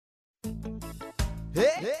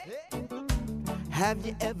Hey! Have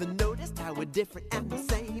you ever noticed how we're different and the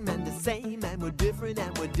same and the same and we're different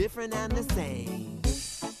and we're different and the same?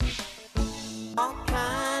 All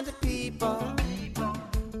kinds of people,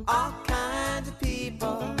 all kinds of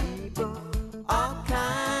people, all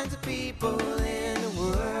kinds of people in the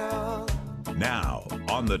world. Now,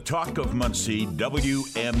 on the Talk of Muncie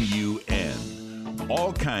WMUN,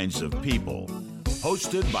 All Kinds of People,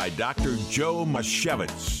 hosted by Dr. Joe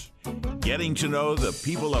Mashevitz. Getting to know the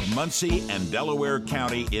people of Muncie and Delaware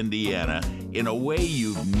County, Indiana, in a way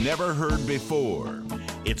you've never heard before.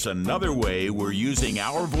 It's another way we're using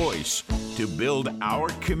our voice to build our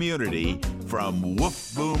community from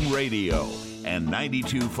Woof Boom Radio and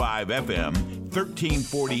 92.5 FM,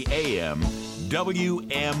 1340 AM,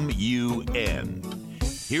 WMUN.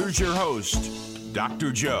 Here's your host,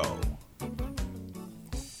 Dr. Joe.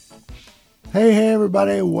 Hey,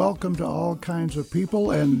 everybody. Welcome to All Kinds of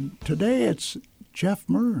People. And today it's Geoff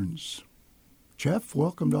Mearns. Jeff,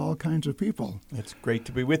 welcome to All Kinds of People. It's great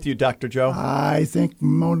to be with you, Dr. Joe. I think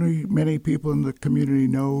many people in the community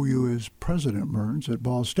know you as President Mearns at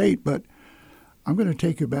Ball State, but I'm going to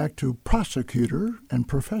take you back to Prosecutor and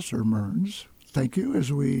Professor Mearns. Thank you,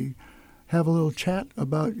 as we have a little chat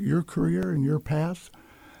about your career and your path.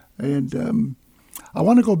 And I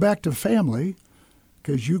want to go back to family,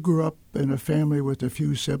 because you grew up in a family with a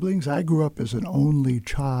few siblings. I grew up as an only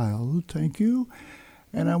child, thank you.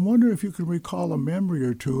 And I wonder if you can recall a memory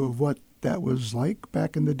or two of what that was like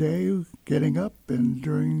back in the day, getting up and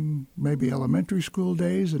during maybe elementary school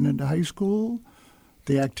days and into high school,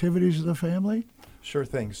 the activities of the family. Sure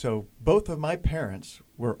thing. So both of my parents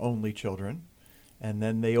were only children, and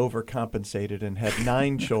then they overcompensated and had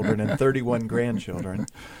 9 children and 31 grandchildren.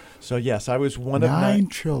 So, yes, I was one of 9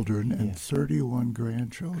 children and 31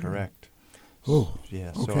 grandchildren. Correct. Oh,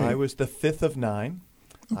 yeah. Okay. So I was the 5th of 9.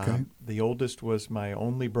 Okay. The oldest was my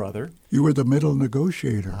only brother. You were the middle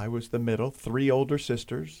negotiator. I was the middle. 3 older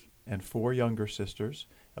sisters and 4 younger sisters,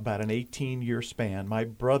 about an 18-year span. My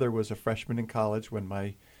brother was a freshman in college when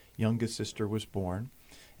my youngest sister was born.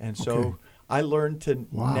 And so I learned to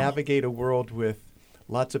navigate a world with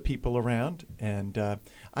lots of people around. And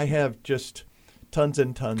I have just tons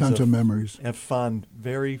and tons of memories.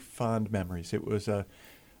 Very fond memories. It was a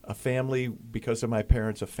family, because of my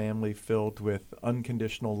parents, a family filled with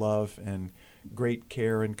unconditional love and great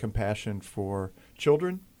care and compassion for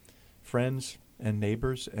children, friends, and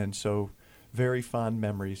neighbors. And so very fond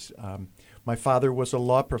memories. My father was a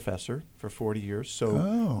law professor for 40 years,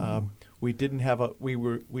 so we didn't have we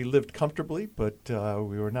lived comfortably, but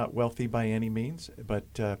we were not wealthy by any means,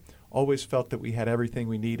 but always felt that we had everything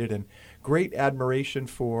we needed, and great admiration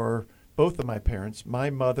for both of my parents. My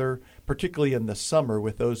mother, particularly in the summer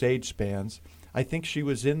with those age spans, I think she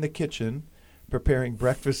was in the kitchen preparing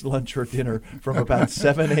breakfast, lunch, or dinner from about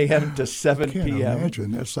 7 a.m. to 7 p.m. I can't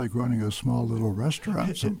imagine. That's like running a small little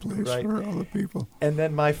restaurant someplace right. for all the people. And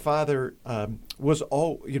then my father was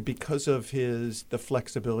because of the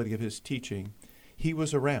flexibility of his teaching, he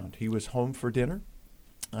was around. He was home for dinner.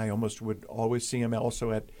 I almost would always see him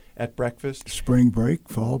also at breakfast. Spring break,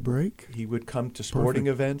 fall break. He would come to sporting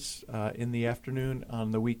events in the afternoon,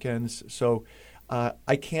 on the weekends. So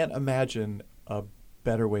I can't imagine a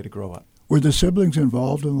better way to grow up. Were the siblings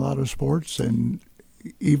involved in a lot of sports, and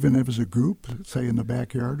even if as a group, say in the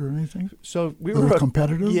backyard or anything? So we were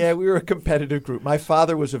competitive? Yeah, we were a competitive group. My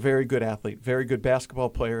father was a very good athlete, very good basketball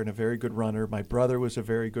player, and a very good runner. My brother was a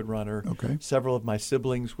very good runner. Okay. Several of my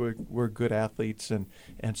siblings were good athletes, and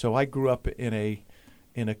so I grew up in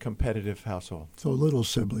a competitive household. So a little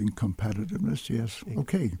sibling competitiveness, yes.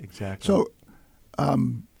 Okay. Exactly. So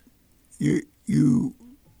you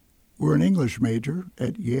were an English major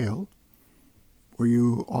at Yale. Were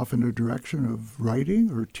you off in the direction of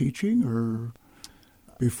writing or teaching, or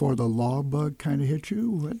before the law bug kind of hit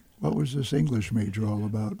you? What was this English major all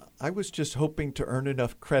about? I was just hoping to earn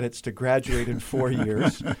enough credits to graduate in 4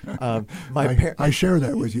 years. I share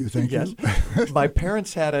that with you. Thank you. My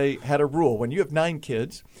parents had a rule. When you have 9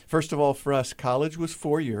 kids, first of all, for us, college was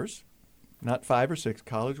 4 years, not 5 or 6.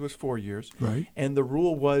 College was 4 years. Right. And the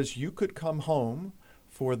rule was you could come home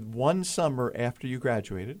for 1 summer after you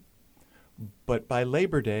graduated, but by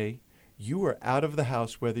Labor Day, you were out of the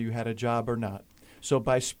house whether you had a job or not. So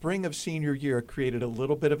by spring of senior year, it created a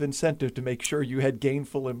little bit of incentive to make sure you had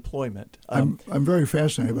gainful employment. I'm very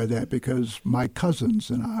fascinated by that, because my cousins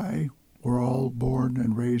and I were all born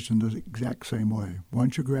and raised in the exact same way.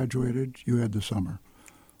 Once you graduated, you had the summer,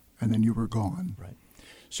 and then you were gone. Right.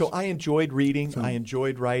 So I enjoyed reading. I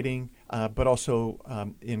enjoyed writing, but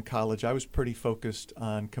also in college, I was pretty focused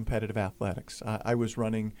on competitive athletics. I was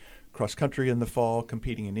running cross country in the fall,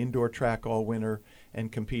 competing in indoor track all winter,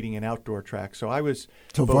 and competing in outdoor track. So I was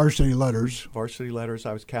varsity letters. Varsity letters.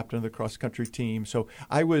 I was captain of the cross country team. So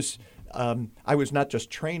I was not just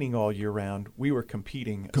training all year round. We were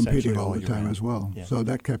competing all the time round. as well. Yeah. So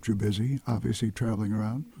that kept you busy, obviously traveling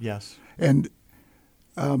around. Yes. And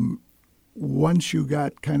once you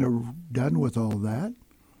got kind of done with all that,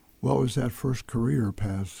 what was that first career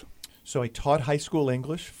path? So I taught high school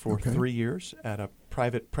English for Okay. 3 years at a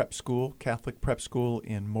private prep school, Catholic prep school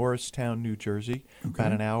in Morristown, New Jersey,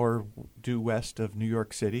 about an hour due west of New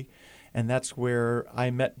York City. And that's where I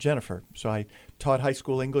met Jennifer. So I taught high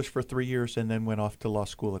school English for 3 years and then went off to law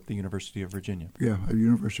school at the University of Virginia. Yeah, at the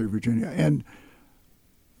University of Virginia. And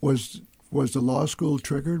was the law school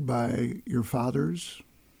triggered by your father's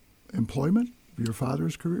employment, your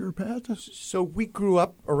father's career path? So we grew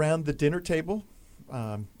up around the dinner table,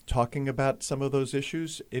 talking about some of those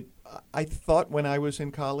issues. I thought when I was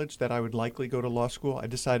in college that I would likely go to law school. I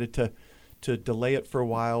decided to delay it for a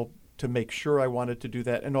while to make sure I wanted to do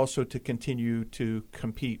that, and also to continue to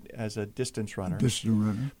compete as a distance runner.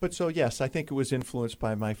 But so yes, I think it was influenced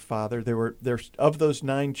by my father. There's of those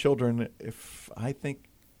 9 children, if I think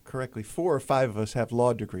correctly, 4 or 5 of us have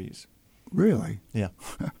law degrees. Really? Yeah.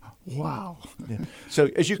 Wow. Yeah. So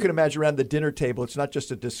as you can imagine, around the dinner table, it's not just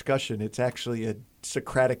a discussion, it's actually a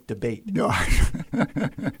Socratic debate. No,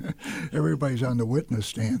 everybody's on the witness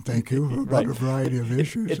stand, thank you, about a variety of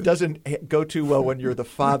issues. It doesn't go too well when you're the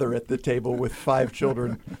father at the table with 5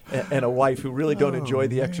 children and a wife who really don't enjoy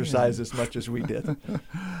the exercise as much as we did.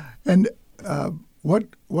 And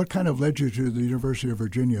what kind of led you to the University of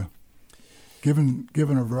Virginia? Given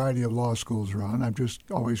a variety of law schools around, I'm just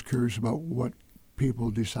always curious about what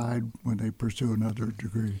people decide when they pursue another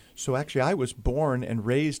degree. So actually, I was born and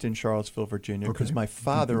raised in Charlottesville, Virginia, because my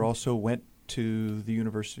father also went to the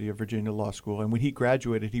University of Virginia Law School, and when he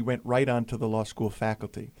graduated, he went right on to the law school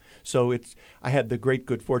faculty. So I had the great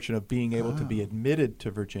good fortune of being able to be admitted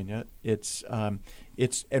to Virginia. And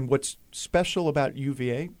what's special about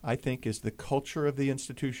UVA, I think, is the culture of the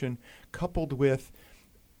institution, coupled with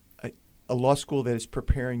a law school that is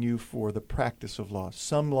preparing you for the practice of law.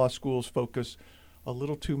 Some law schools focus a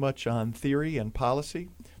little too much on theory and policy.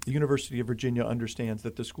 The University of Virginia understands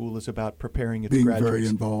that the school is about preparing its graduates very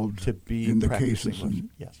involved to be in the practicing cases. law.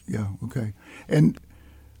 Yes. Yeah, okay. And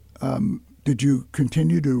did you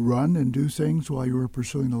continue to run and do things while you were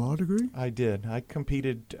pursuing the law degree? I did. I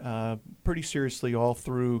competed pretty seriously all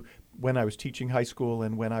through when I was teaching high school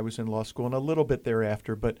and when I was in law school, and a little bit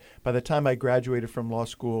thereafter. But by the time I graduated from law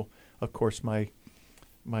school, of course, my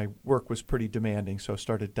work was pretty demanding, so I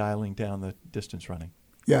started dialing down the distance running.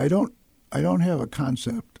 Yeah, I don't have a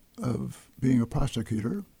concept of being a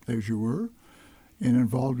prosecutor, as you were, and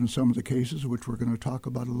involved in some of the cases, which we're going to talk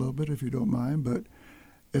about a little bit, if you don't mind, but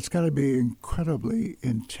it's got to be incredibly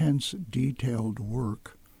intense, detailed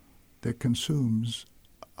work that consumes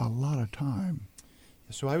a lot of time.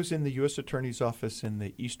 So I was in the U.S. Attorney's Office in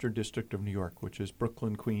the Eastern District of New York, which is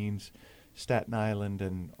Brooklyn, Queens, Staten Island,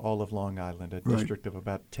 and all of Long Island, a district of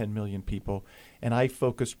about 10 million people. And I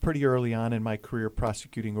focused pretty early on in my career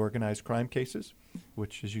prosecuting organized crime cases,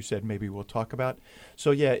 which, as you said, maybe we'll talk about.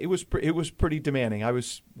 So, yeah, it was pretty demanding. I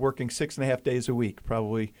was working 6.5 days a week,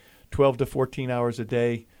 probably 12 to 14 hours a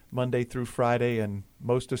day, Monday through Friday, and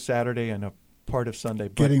most of Saturday and a part of Sunday.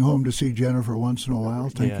 Getting home to see Jennifer once in a while,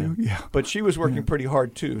 thank you. Yeah. But she was working pretty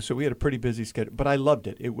hard, too, so we had a pretty busy schedule. But I loved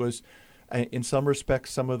it. It was, in some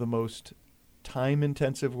respects, some of the most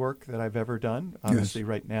time-intensive work that I've ever done. Obviously,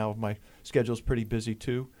 right now, my schedule's pretty busy,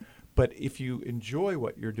 too. But if you enjoy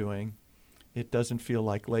what you're doing, it doesn't feel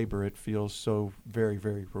like labor. It feels so very,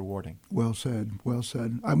 very rewarding. Well said. Well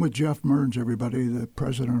said. I'm with Geoff Mearns, everybody, the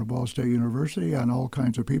president of Ball State University, on All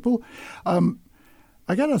Kinds of People.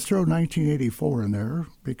 I got to throw 1984 in there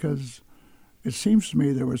because it seems to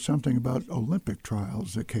me there was something about Olympic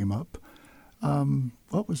trials that came up.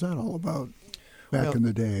 What was that all about back in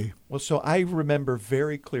the day? Well, so I remember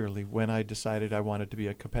very clearly when I decided I wanted to be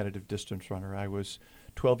a competitive distance runner. I was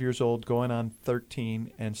 12 years old, going on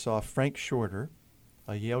 13, and saw Frank Shorter,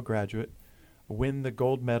 a Yale graduate, win the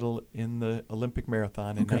gold medal in the Olympic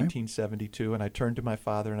marathon in 1972. And I turned to my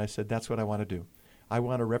father and I said, that's what I want to do. I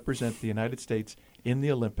want to represent the United States in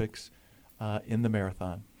the Olympics in the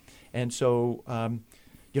marathon. And so,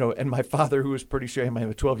 and my father, who was pretty sure I'm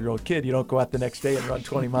a 12-year-old kid, you don't go out the next day and run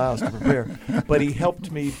 20 miles to prepare. But he helped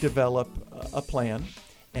me develop a plan,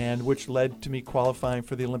 and which led to me qualifying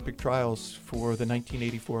for the Olympic trials for the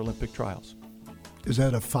 1984 Olympic trials. Is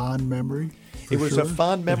that a fond memory for It was sure. a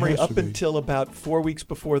fond memory It has up to be. until about 4 weeks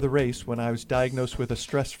before the race when I was diagnosed with a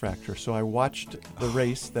stress fracture. So I watched the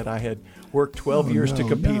race that I had worked 12 years to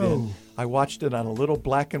compete in. I watched it on a little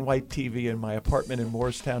black and white TV in my apartment in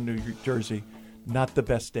Morristown, New Jersey. Not the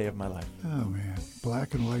best day of my life. Oh, man.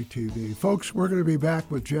 Black and white TV. Folks, we're going to be back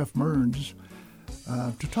with Geoff Mearns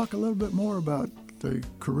to talk a little bit more about the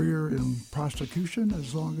career in prosecution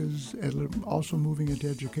and also moving into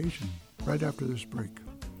education right after this break.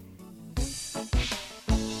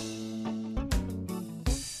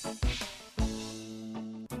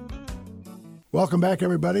 Welcome back,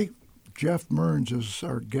 everybody. Geoff Mearns is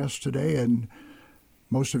our guest today, and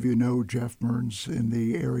most of you know Geoff Mearns in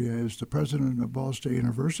the area as the president of Ball State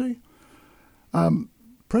University.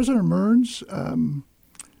 President Mearns,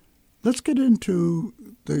 let's get into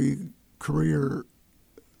the career,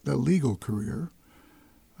 the legal career.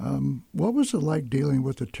 What was it like dealing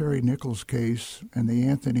with the Terry Nichols case and the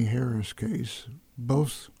Anthony Harris case?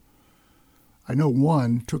 Both, I know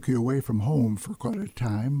one took you away from home for quite a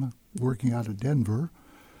time, working out of Denver.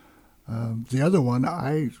 The other one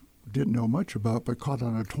I didn't know much about, but caught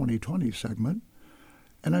on a 2020 segment.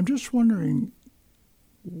 And I'm just wondering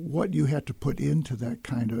what you had to put into that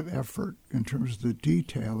kind of effort in terms of the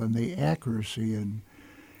detail and the accuracy, and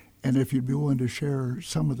if you'd be willing to share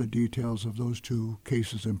some of the details of those two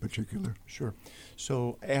cases in particular. Sure.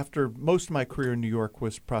 So after most of my career in New York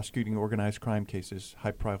was prosecuting organized crime cases,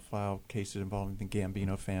 high-profile cases involving the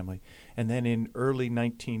Gambino family. And then in early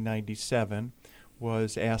 1997,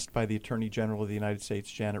 was asked by the Attorney General of the United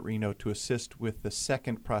States, Janet Reno, to assist with the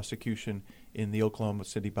second prosecution in the Oklahoma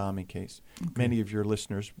City bombing case. Okay. Many of your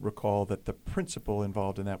listeners recall that the principal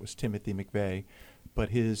involved in that was Timothy McVeigh,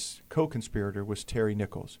 but his co-conspirator was Terry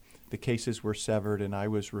Nichols. The cases were severed, and I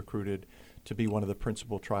was recruited to be one of the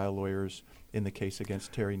principal trial lawyers in the case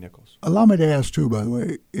against Terry Nichols. Allow me to ask, too, by the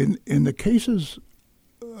way, in the cases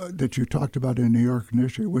that you talked about in New York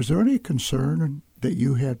initially, was there any concern that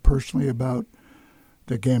you had personally about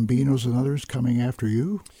the Gambinos and others coming after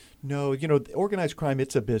you? No, organized crime,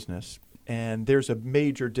 it's a business, and there's a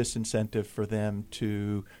major disincentive for them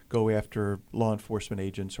to go after law enforcement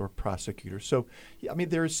agents or prosecutors. So,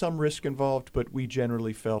 there is some risk involved, but we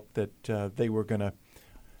generally felt that they were going to.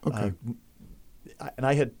 Okay. And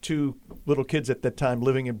I had two little kids at that time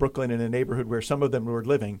living in Brooklyn in a neighborhood where some of them were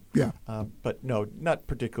living. Yeah. But no, not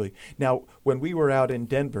particularly. Now, when we were out in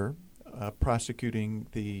Denver prosecuting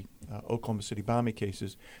the Oklahoma City bombing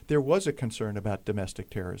cases, there was a concern about domestic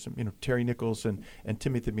terrorism. Terry Nichols and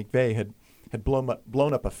Timothy McVeigh had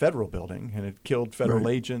blown up a federal building and had killed federal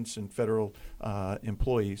agents and federal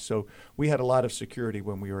employees. So we had a lot of security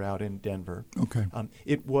when we were out in Denver. Okay.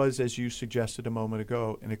 It was, as you suggested a moment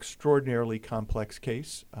ago, an extraordinarily complex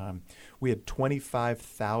case. We had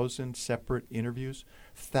 25,000 separate interviews,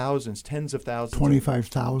 tens of thousands.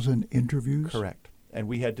 25,000 interviews? Correct. And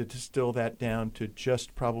we had to distill that down to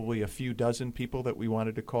just probably a few dozen people that we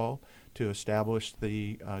wanted to call to establish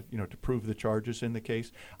to prove the charges in the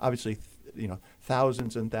case. Obviously,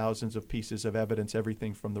 thousands and thousands of pieces of evidence,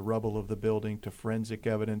 everything from the rubble of the building to forensic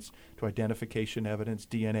evidence to identification evidence,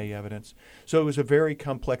 DNA evidence. So it was a very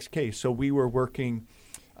complex case. So we were working,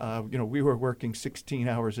 16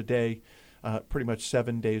 hours a day, pretty much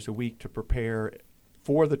 7 days a week to prepare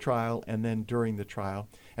for the trial and then during the trial.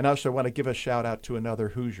 And also I want to give a shout out to another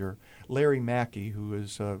Hoosier, Larry Mackey, who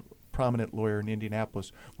is a prominent lawyer in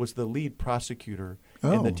Indianapolis, was the lead prosecutor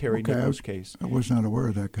in the Terry Nichols case. I was not aware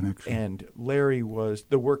of that connection. And Larry was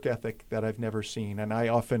the work ethic that I've never seen. And I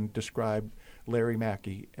often describe Larry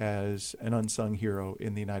Mackey as an unsung hero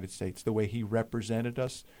in the United States, the way he represented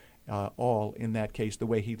us all in that case, the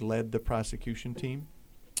way he led the prosecution team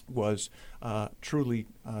was truly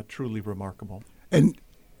remarkable.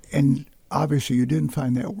 And obviously you didn't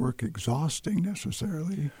find that work exhausting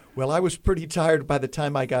necessarily. Well, I was pretty tired by the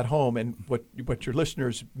time I got home, and what your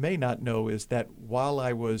listeners may not know is that while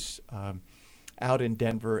I was out in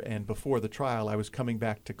Denver and before the trial, I was coming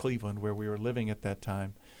back to Cleveland where we were living at that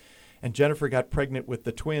time, and Jennifer got pregnant with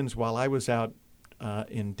the twins while I was out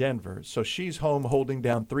in Denver. So she's home holding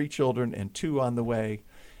down 3 children and 2 on the way,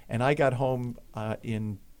 and I got home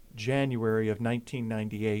in January of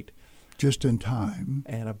 1998. Just in time.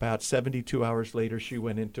 And about 72 hours later, she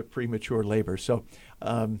went into premature labor. So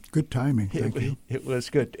good timing. Thank you. It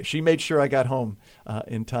was good. She made sure I got home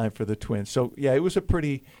in time for the twins. So, yeah, it was a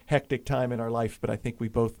pretty hectic time in our life, but I think we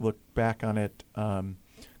both look back on it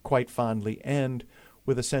quite fondly and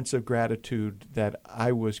with a sense of gratitude that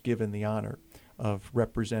I was given the honor of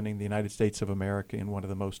representing the United States of America in one of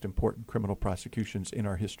the most important criminal prosecutions in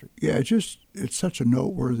our history. Yeah, it's such a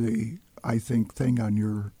noteworthy, I think, thing on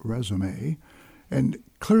your resume. And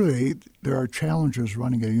clearly there are challenges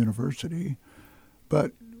running a university,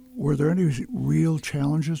 but were there any real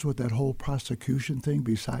challenges with that whole prosecution thing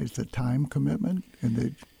besides the time commitment and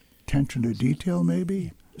the attention to detail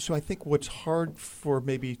maybe? So I think what's hard for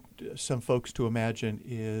maybe some folks to imagine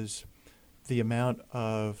is the amount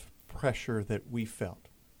of pressure that we felt.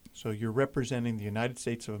 So you're representing the United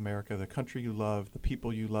States of America, the country you love, the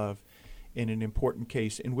people you love, in an important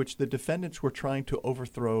case in which the defendants were trying to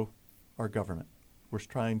overthrow our government, was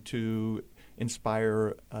trying to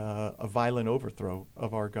inspire a violent overthrow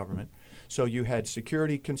of our government. So you had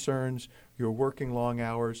security concerns, you were working long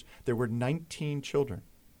hours. There were 19 children.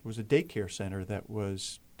 It was a daycare center that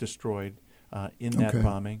was destroyed in that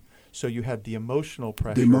bombing. So you had the emotional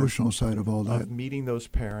pressure. The emotional side of all that. Of meeting those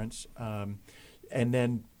parents. And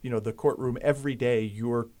then, the courtroom, every day,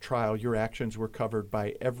 your trial, your actions were covered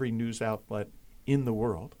by every news outlet in the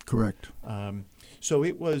world. Correct. So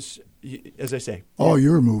it was, as I say. All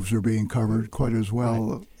your moves are being covered quite as well.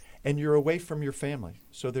 Right. And you're away from your family.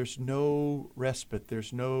 So there's no respite.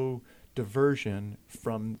 There's no diversion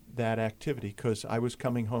from that activity because I was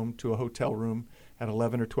coming home to a hotel room at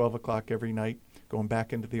 11 or 12 o'clock every night, going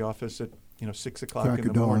back into the office at 6 o'clock in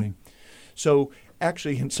the morning. So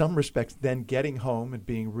actually, in some respects, then getting home and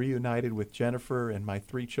being reunited with Jennifer and my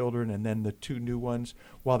 3 children and then the 2 new ones,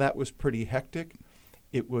 while that was pretty hectic,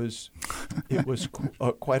 it was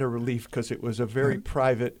quite a relief because it was a very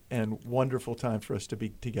private and wonderful time for us to be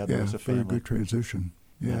together as a family. Very good transition.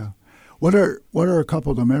 Yeah. What are a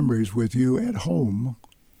couple of the memories with you at home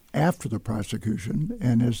after the prosecution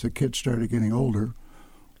and as the kids started getting older?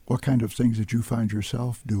 What kind of things did you find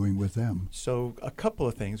yourself doing with them? So a couple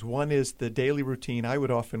of things. One is the daily routine. I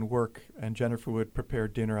would often work, and Jennifer would prepare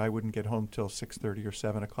dinner. I wouldn't get home till 6:30 or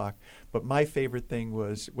 7 o'clock. But my favorite thing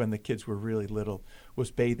was when the kids were really little,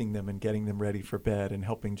 was bathing them and getting them ready for bed and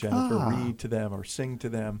helping Jennifer read to them or sing to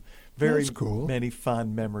them. Very cool. Many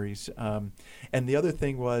fond memories. And the other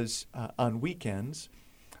thing was on weekends,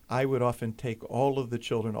 I would often take all of the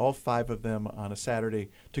children, all 5 of them, on a Saturday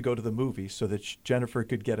to go to the movies so that Jennifer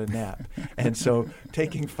could get a nap. And so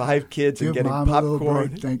taking 5 kids and getting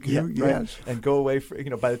popcorn. Thank you. Yeah, yes. Right, and go away for,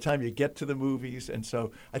 by the time you get to the movies. And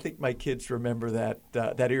so I think my kids remember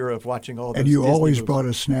that era of watching all those And you Disney always movies. Brought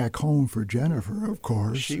a snack home for Jennifer, of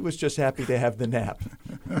course. She was just happy to have the nap.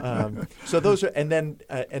 So those are, and then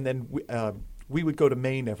we would go to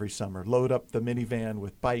Maine every summer, load up the minivan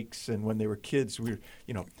with bikes, and when they were kids, we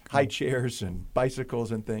were, high chairs and bicycles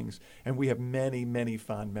and things. And we have many, many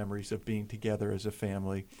fond memories of being together as a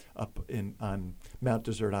family up on Mount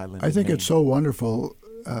Desert Island. I think Maine. it's so wonderful,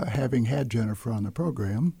 having had Jennifer on the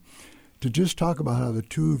program, to just talk about how the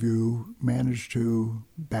two of you managed to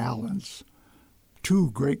balance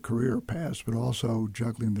 2 great career paths, but also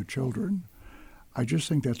juggling the children. I just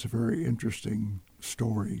think that's a very interesting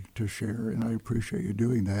story to share, and I appreciate you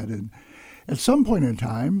doing that. And at some point in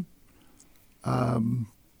time,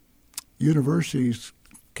 universities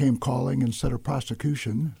came calling instead of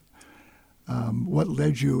prosecution. What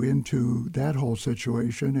led you into that whole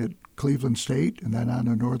situation at Cleveland State and then on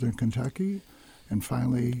to Northern Kentucky and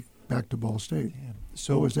finally back to Ball State? Yeah.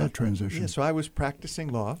 So what was that transition? Yeah, so I was practicing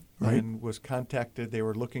law Right. and was contacted. They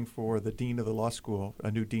were looking for the dean of the law school, a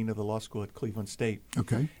new dean of the law school at Cleveland State.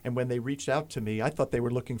 Okay. And when they reached out to me, I thought they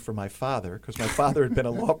were looking for my father because my father had been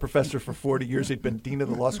a law professor for 40 years. He'd been dean of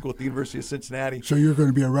the law school at the University of Cincinnati. So you're going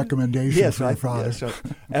to be a recommendation for your father. Yeah, so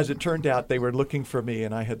as it turned out, they were looking for me,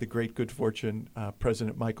 and I had the great good fortune.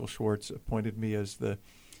 President Michael Schwartz appointed me as the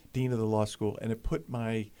dean of the law school, and it put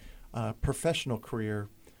my professional career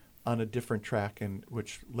on a different track, and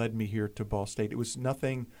which led me here to Ball State. It was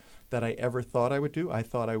nothing that I ever thought I would do. I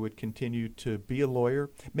thought I would continue to be a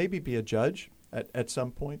lawyer, maybe be a judge at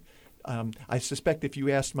some point. I suspect if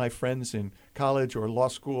you asked my friends in college or law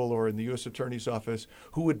school or in the U.S. Attorney's Office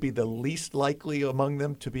who would be the least likely among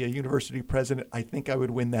them to be a university president, I think I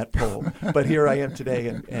would win that poll. But here I am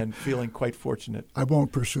today and feeling quite fortunate. I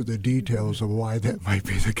won't pursue the details of why that might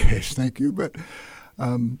be the case. Thank you. But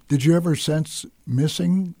did you ever sense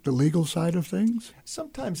missing the legal side of things?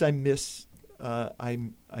 Sometimes I miss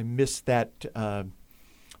that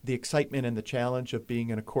the excitement and the challenge of being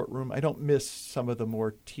in a courtroom. I don't miss some of the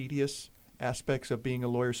more tedious aspects of being a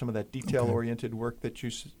lawyer, some of that detail-oriented work that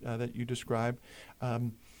you described.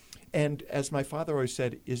 And as my father always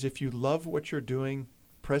said, is if you love what you're doing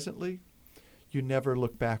presently, you never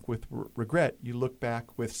look back with regret. You look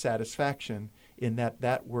back with satisfaction in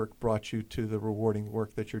that work brought you to the rewarding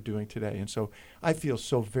work that you're doing today. And so I feel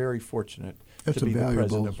so very fortunate to be the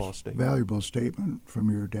president of Ball State. Valuable statement from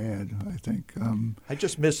your dad, I think. I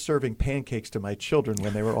just missed serving pancakes to my children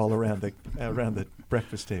when they were all around the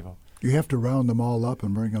breakfast table. You have to round them all up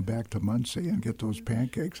and bring them back to Muncie and get those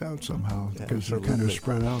pancakes out somehow, because they're kind of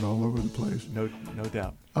spread out all over the place. No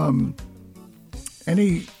doubt.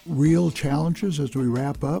 Any real challenges as we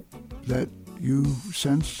wrap up that you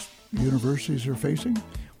sense universities are facing?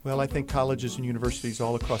 Well, I think colleges and universities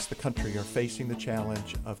all across the country are facing the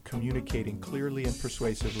challenge of communicating clearly and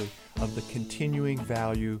persuasively of the continuing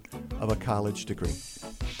value of a college degree.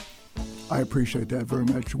 I appreciate that very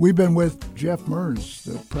much. We've been with Geoff Mearns,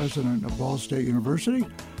 the president of Ball State University.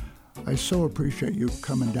 I so appreciate you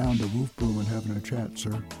coming down to Wolf Boom and having a chat,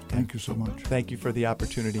 sir. Thank you so much. Thank you for the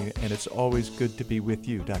opportunity, and it's always good to be with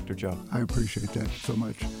you, Dr. Joe. I appreciate that so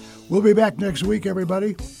much. We'll be back next week,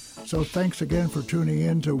 everybody. So thanks again for tuning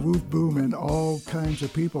in to Wolf Boom, and all kinds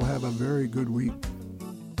of people have a very good week.